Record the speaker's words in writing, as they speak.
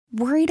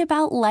Worried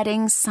about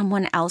letting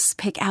someone else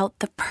pick out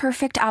the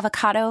perfect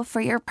avocado for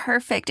your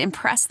perfect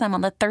impress them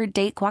on the third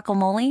date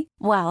guacamole?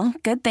 Well,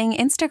 good thing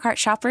Instacart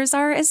shoppers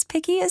are as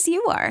picky as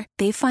you are.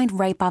 They find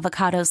ripe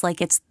avocados like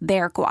it's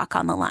their guac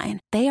on the line.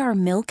 They are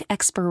milk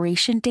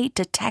expiration date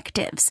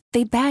detectives.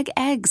 They bag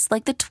eggs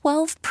like the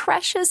 12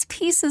 precious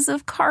pieces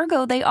of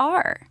cargo they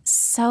are.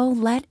 So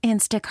let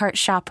Instacart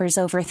shoppers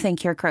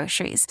overthink your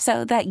groceries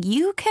so that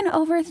you can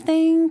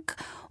overthink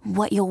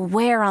what you'll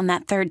wear on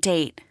that third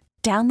date.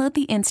 Download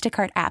the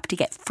Instacart app to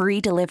get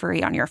free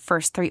delivery on your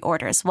first 3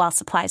 orders while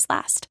supplies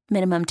last.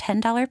 Minimum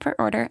 $10 per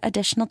order.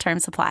 Additional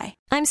terms apply.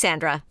 I'm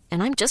Sandra,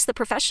 and I'm just the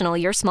professional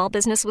your small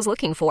business was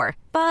looking for.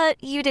 But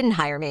you didn't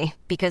hire me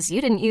because you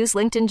didn't use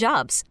LinkedIn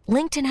Jobs.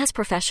 LinkedIn has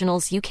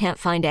professionals you can't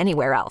find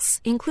anywhere else,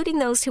 including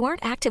those who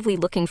aren't actively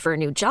looking for a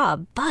new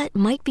job, but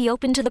might be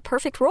open to the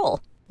perfect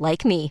role,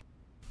 like me.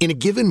 In a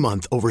given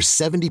month, over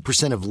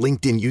 70% of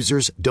LinkedIn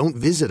users don't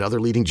visit other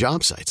leading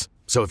job sites.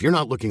 So if you're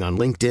not looking on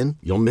LinkedIn,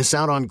 you'll miss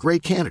out on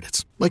great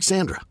candidates like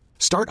Sandra.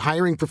 Start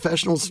hiring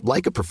professionals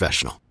like a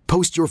professional.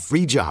 Post your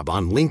free job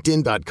on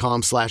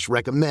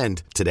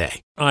linkedin.com/recommend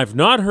today. I've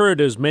not heard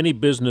as many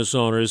business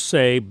owners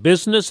say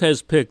business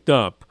has picked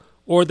up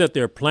or that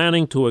they're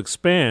planning to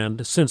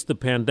expand since the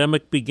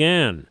pandemic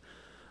began.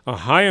 A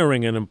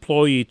hiring and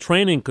employee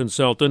training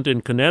consultant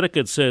in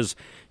Connecticut says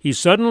he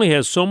suddenly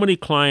has so many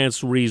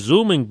clients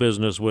resuming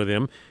business with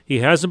him, he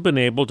hasn't been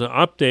able to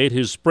update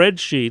his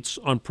spreadsheets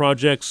on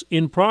projects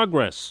in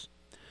progress.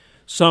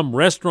 Some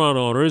restaurant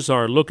owners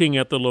are looking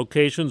at the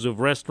locations of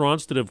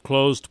restaurants that have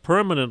closed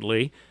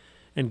permanently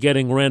and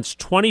getting rents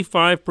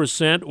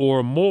 25%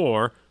 or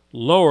more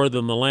lower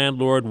than the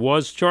landlord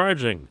was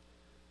charging.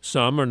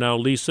 Some are now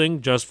leasing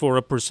just for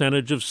a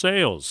percentage of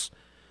sales.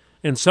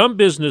 And some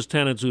business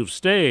tenants who've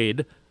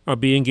stayed are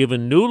being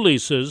given new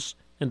leases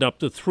and up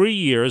to 3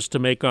 years to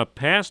make up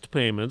past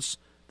payments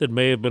that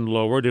may have been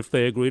lowered if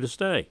they agree to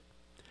stay.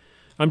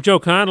 I'm Joe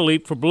Connolly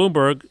for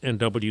Bloomberg and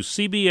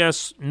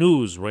WCBS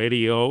News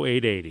Radio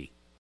 880.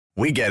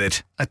 We get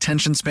it.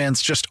 Attention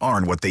spans just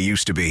aren't what they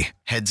used to be.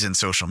 Heads in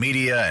social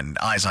media and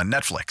eyes on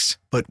Netflix.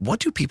 But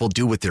what do people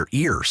do with their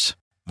ears?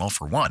 Well,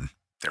 for one,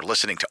 they're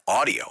listening to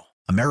audio.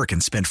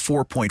 Americans spend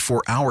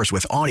 4.4 hours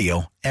with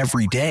audio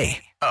every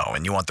day. Oh,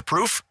 and you want the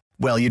proof?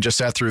 Well, you just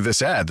sat through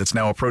this ad that's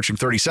now approaching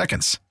 30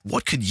 seconds.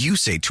 What could you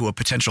say to a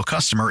potential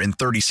customer in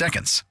 30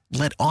 seconds?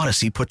 Let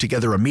Odyssey put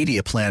together a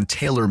media plan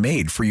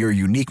tailor-made for your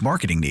unique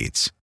marketing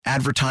needs.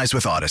 Advertise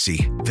with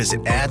Odyssey.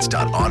 Visit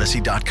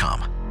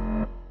ads.odyssey.com.